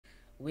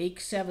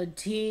Week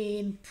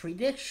 17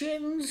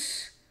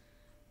 predictions.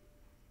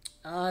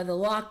 The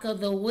lock of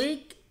the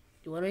week.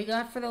 What do we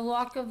got for the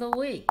lock of the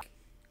week?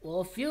 Well,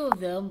 a few of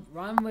them.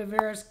 Ron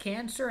Rivera's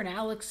cancer and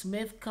Alex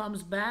Smith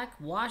comes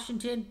back.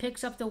 Washington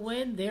picks up the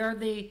win. They're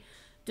the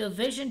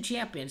division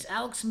champions.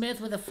 Alex Smith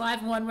with a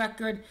 5-1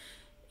 record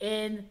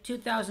in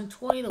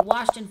 2020. The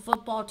Washington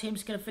football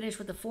team's going to finish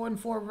with a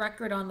 4-4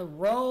 record on the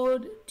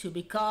road to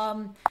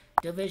become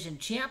division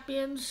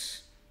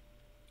champions,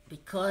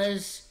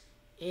 because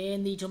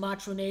in the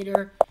Gematria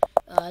Nader,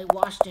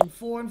 Washington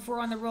 4-4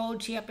 on the road,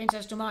 champions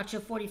as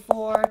Gematria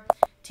 44.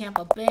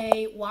 Tampa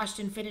Bay,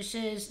 Washington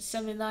finishes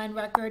 79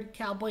 record.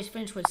 Cowboys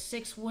finish with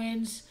 6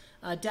 wins.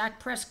 Dak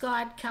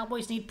Prescott,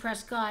 Cowboys need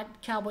Prescott.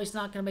 Cowboys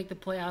not going to make the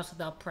playoffs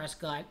without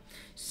Prescott.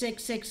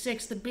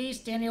 666 the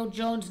Beast. Daniel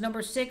Jones,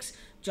 number 6.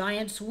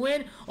 Giants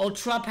win. Oh,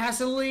 Trump has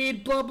a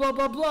lead. Blah blah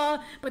blah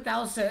blah. But that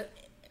was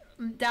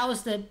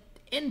the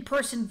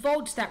in-person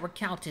votes that were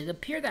counted. It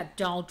appeared that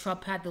Donald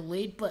Trump had the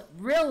lead, but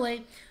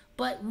really,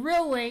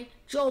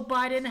 Joe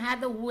Biden had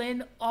the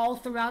win all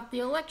throughout the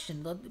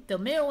election. The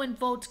mail-in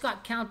votes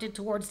got counted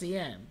towards the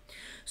end.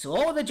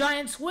 So, the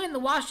Giants win. The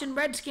Washington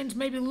Redskins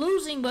may be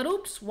losing, but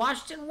oops,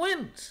 Washington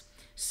wins.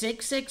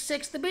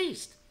 666 the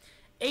Beast.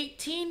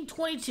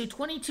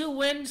 22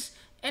 wins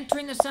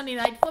entering the Sunday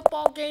night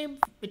football game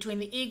between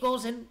the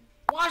Eagles and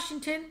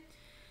Washington.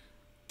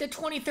 The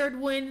 23rd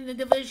win in the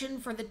division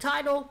for the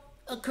title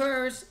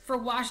occurs for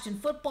Washington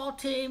football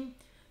team.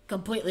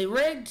 Completely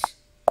rigged.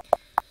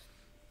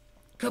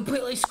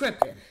 Completely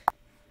scripted.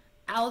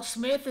 Alex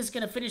Smith is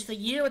going to finish the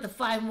year with a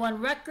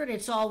 5-1 record.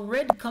 It's all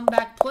rigged.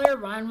 Comeback player.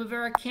 Ron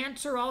Rivera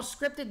cancer. All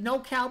scripted. No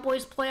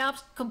Cowboys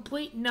playoffs.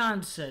 Complete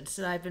nonsense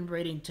that I've been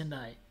reading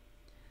tonight.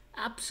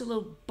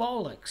 Absolute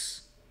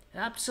bollocks.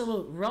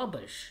 Absolute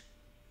rubbish.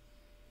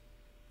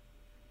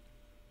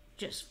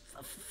 Just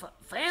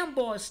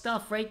fanboy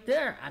stuff right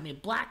there. I mean,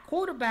 black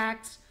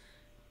quarterbacks.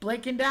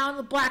 Breaking down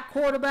the black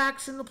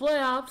quarterbacks in the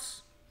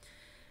playoffs.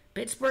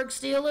 Pittsburgh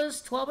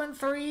Steelers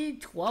 12-3,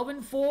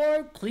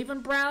 12-4.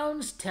 Cleveland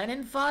Browns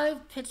 10-5.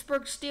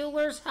 Pittsburgh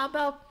Steelers, how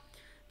about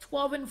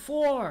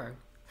 12-4?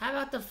 How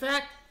about the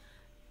fact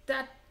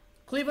that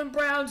Cleveland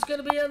Browns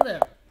going to be in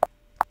there?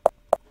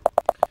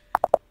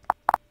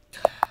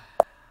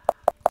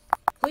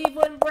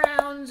 Cleveland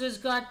Browns has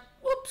got,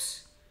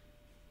 whoops,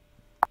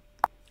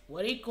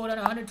 what equaled at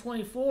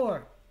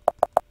 124.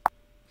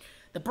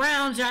 The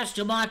Browns asked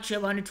Gematria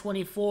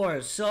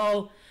 124.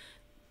 So,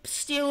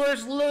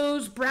 Steelers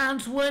lose,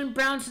 Browns win,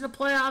 Browns in the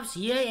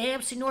playoffs. Yay,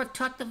 AFC North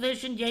Tuck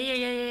Division.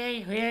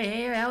 Yay,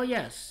 hell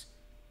yes.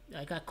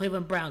 I got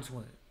Cleveland Browns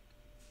win.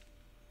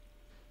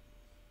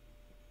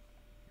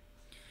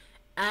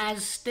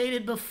 As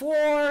stated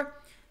before,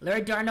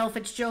 Larry Darnell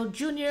Fitzgerald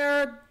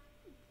Jr.,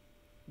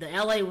 the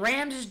LA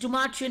Rams is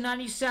Gematria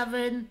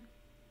 97.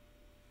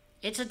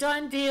 It's a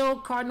done deal.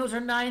 Cardinals are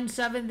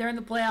 9-7. They're in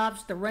the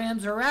playoffs. The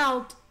Rams are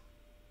out.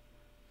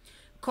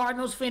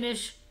 Cardinals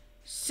finish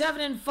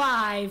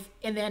 7-5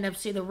 in the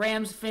NFC. The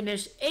Rams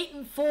finish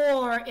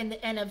 8-4 in the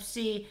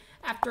NFC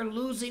after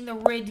losing the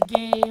rigged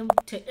game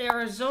to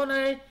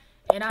Arizona.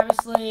 And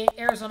obviously,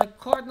 Arizona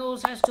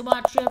Cardinals has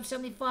Gematria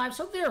 75,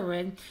 so they're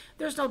in.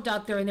 There's no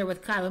doubt they're in there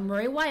with Kyler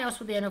Murray. Why else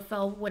would the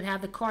NFL would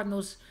have the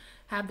Cardinals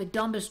have the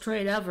dumbest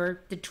trade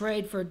ever, the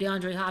trade for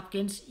DeAndre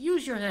Hopkins?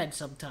 Use your head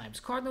sometimes.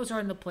 Cardinals are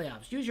in the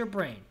playoffs. Use your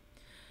brain.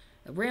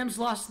 The Rams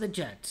lost to the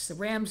Jets. The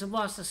Rams have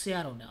lost to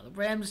Seattle now. The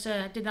Rams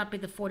did not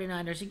beat the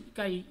 49ers. You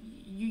got to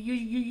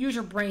use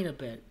your brain a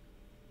bit.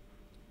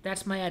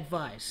 That's my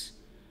advice.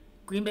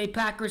 Green Bay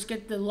Packers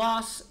get the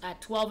loss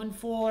at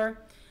 12-4.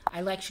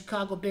 I like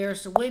Chicago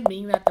Bears to win,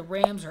 meaning that the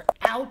Rams are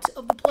out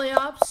of the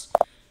playoffs.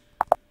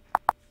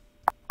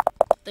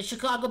 The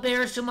Chicago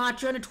Bears,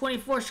 Gematria under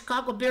 24.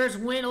 Chicago Bears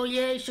win. Oh,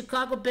 yay.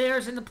 Chicago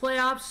Bears in the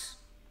playoffs.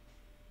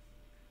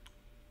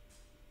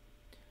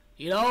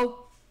 You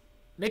know,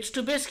 Mitch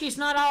Trubisky's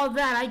not all of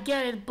that. I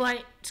get it,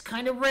 but it's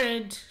kind of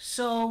rigged.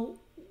 So,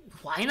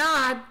 why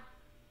not?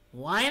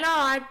 Why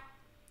not?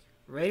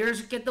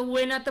 Raiders get the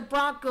win at the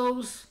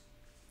Broncos.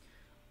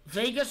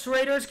 Vegas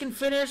Raiders can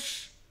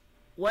finish.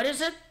 What is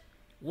it?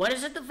 What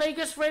is it the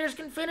Vegas Raiders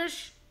can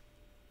finish?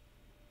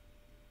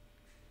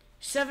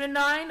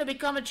 7-9 to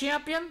become a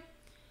champion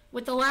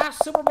with the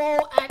last Super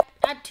Bowl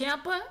at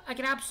Tampa. I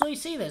can absolutely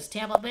see this.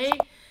 Tampa Bay,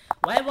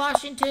 White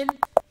Washington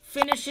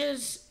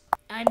finishes.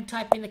 I'm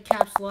typing the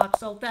caps lock,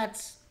 so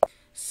that's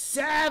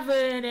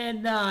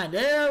 7-9.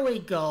 There we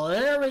go.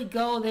 There we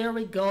go. There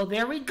we go.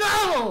 There we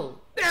go.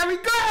 There we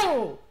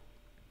go.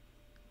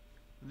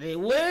 They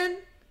win.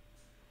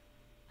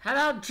 How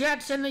about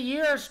Jets in the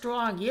year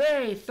strong?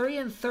 Yay,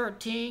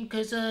 3-13,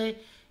 because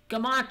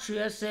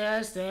Gematria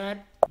says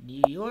that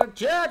New York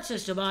Jets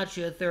is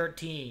Gematria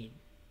 13.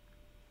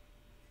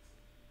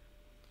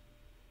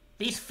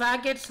 These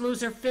faggots lose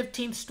their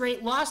 15th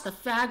straight loss. The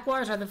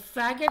Fagwars are the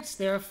faggots.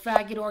 They're a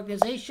faggot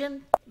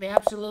organization. They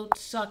absolute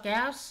suck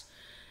ass.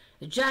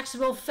 The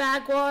Jacksonville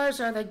Fagwars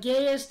are the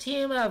gayest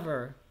team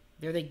ever.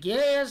 They're the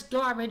gayest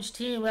garbage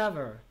team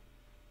ever.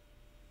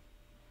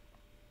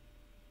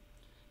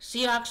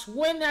 Seahawks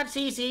win, that's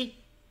easy.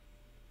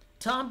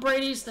 Tom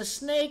Brady's the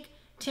snake.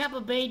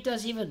 Tampa Bay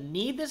doesn't even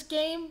need this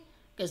game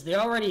because they're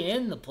already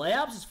in the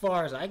playoffs as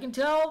far as I can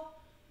tell.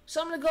 So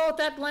I'm going to go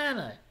with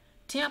Atlanta.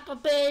 Tampa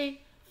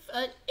Bay,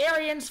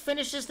 Arians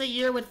finishes the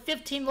year with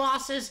 15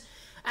 losses.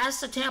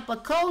 As the Tampa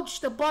coach,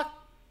 the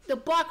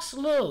Bucks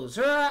lose.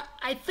 Or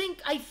I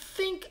think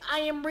I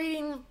am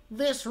reading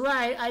this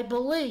right. I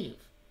believe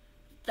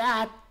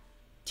that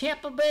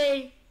Tampa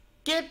Bay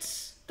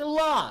gets the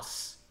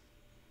loss.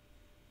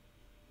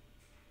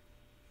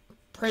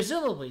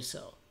 Presumably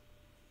so.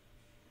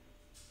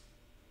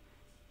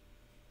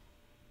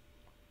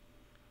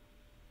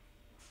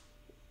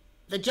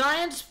 The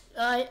Giants,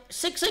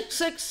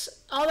 666,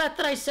 all that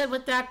I said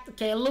with that,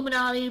 okay,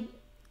 Illuminati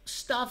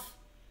stuff.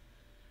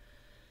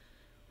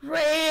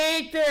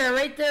 Right there.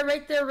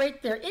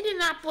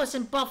 Indianapolis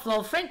and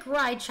Buffalo. Frank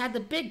Reich had the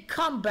big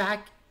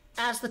comeback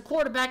as the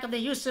quarterback of the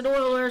Houston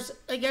Oilers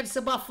against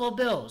the Buffalo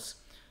Bills.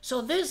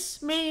 So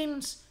this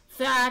means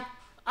that,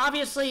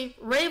 obviously,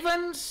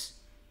 Ravens,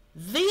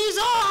 these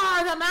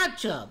are the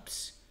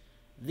matchups.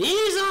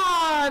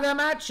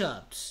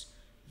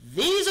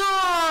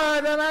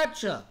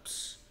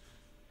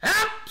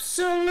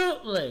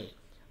 Absolutely.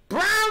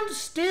 Browns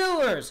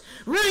Steelers.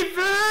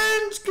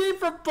 Revenge game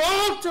for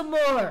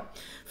Baltimore.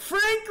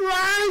 Frank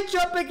Reich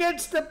up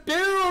against the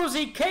Bills.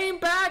 He came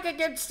back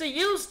against the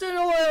Houston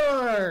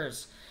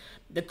Oilers.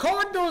 The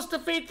Cardinals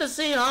defeat the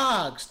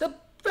Seahawks. The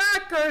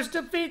Packers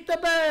defeat the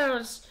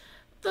Bears.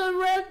 The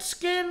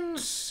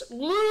Redskins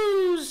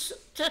lose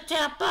to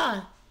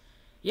Tampa.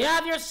 You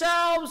have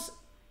yourselves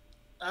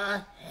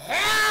a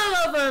hell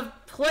of a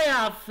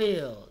playoff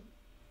field.